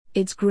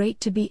It's great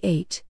to be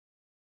 8.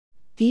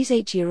 These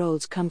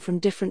 8-year-olds come from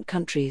different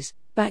countries,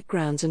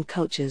 backgrounds and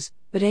cultures,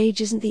 but age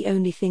isn't the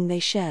only thing they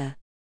share.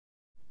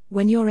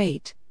 When you're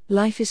 8,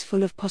 life is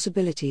full of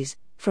possibilities,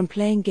 from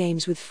playing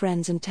games with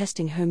friends and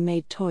testing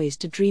homemade toys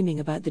to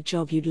dreaming about the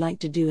job you'd like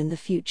to do in the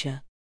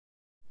future.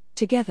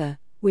 Together,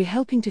 we're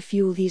helping to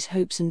fuel these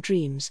hopes and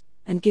dreams,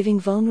 and giving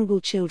vulnerable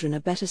children a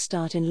better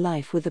start in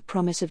life with the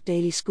promise of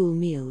daily school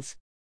meals.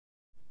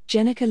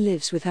 Jenica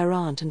lives with her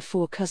aunt and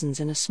 4 cousins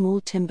in a small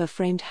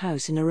timber-framed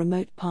house in a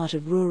remote part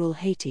of rural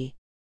Haiti.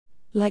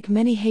 Like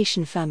many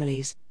Haitian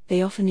families,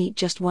 they often eat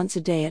just once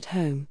a day at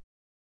home.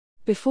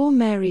 Before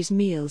Mary's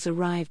meals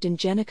arrived in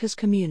Jenica's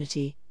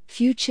community,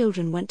 few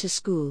children went to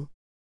school.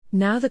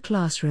 Now the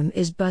classroom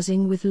is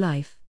buzzing with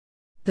life.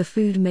 The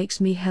food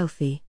makes me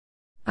healthy.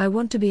 I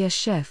want to be a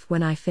chef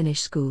when I finish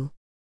school.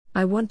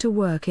 I want to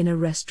work in a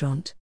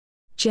restaurant.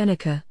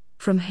 Jenica,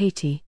 from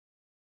Haiti.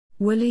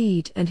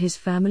 Walid and his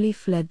family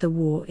fled the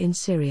war in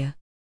Syria.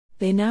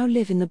 They now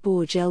live in the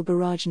Bourj El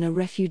Barajna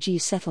refugee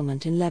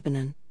settlement in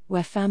Lebanon,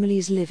 where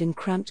families live in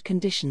cramped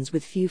conditions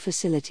with few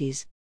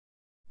facilities.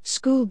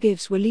 School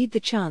gives Walid the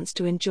chance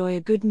to enjoy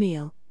a good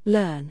meal,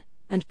 learn,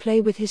 and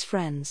play with his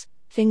friends,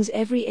 things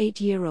every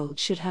 8-year-old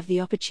should have the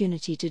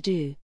opportunity to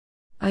do.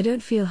 I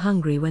don't feel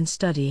hungry when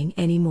studying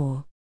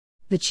anymore.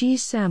 The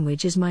cheese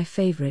sandwich is my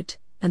favorite,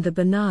 and the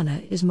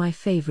banana is my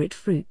favorite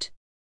fruit.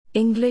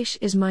 English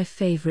is my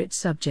favorite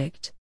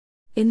subject.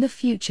 In the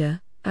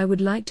future, I would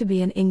like to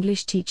be an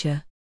English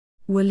teacher.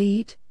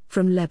 Walid,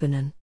 from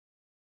Lebanon.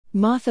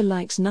 Martha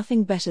likes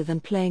nothing better than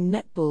playing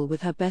netball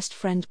with her best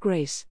friend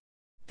Grace.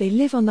 They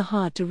live on the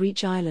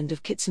hard-to-reach island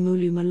of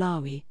Kitsamulu,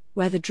 Malawi,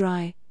 where the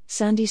dry,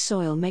 sandy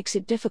soil makes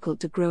it difficult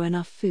to grow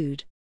enough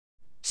food.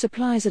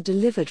 Supplies are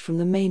delivered from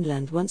the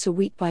mainland once a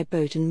week by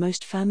boat, and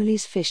most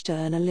families fish to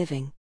earn a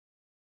living.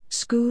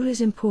 School is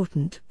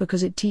important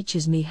because it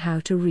teaches me how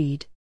to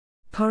read.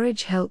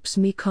 Porridge helps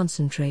me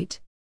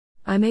concentrate.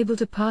 I'm able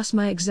to pass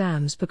my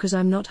exams because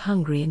I'm not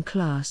hungry in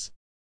class.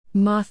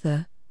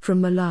 Martha, from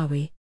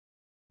Malawi.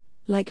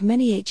 Like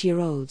many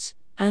 8-year-olds,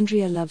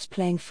 Andrea loves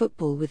playing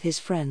football with his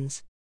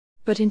friends.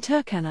 But in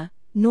Turkana,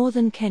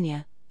 northern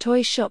Kenya,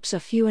 toy shops are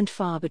few and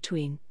far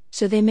between,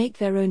 so they make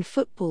their own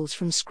footballs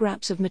from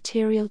scraps of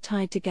material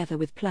tied together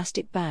with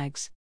plastic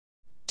bags.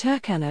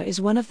 Turkana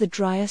is one of the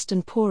driest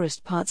and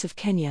poorest parts of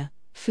Kenya.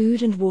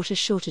 Food and water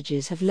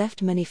shortages have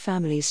left many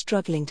families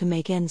struggling to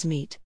make ends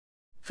meet.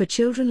 For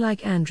children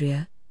like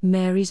Andrea,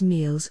 Mary's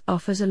Meals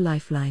offers a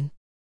lifeline.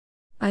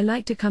 I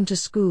like to come to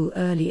school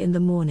early in the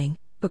morning,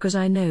 because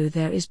I know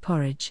there is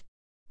porridge.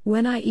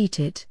 When I eat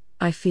it,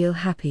 I feel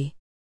happy.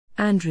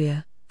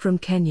 Andrea, from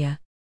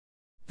Kenya.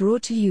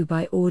 Brought to you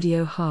by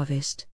Audio Harvest.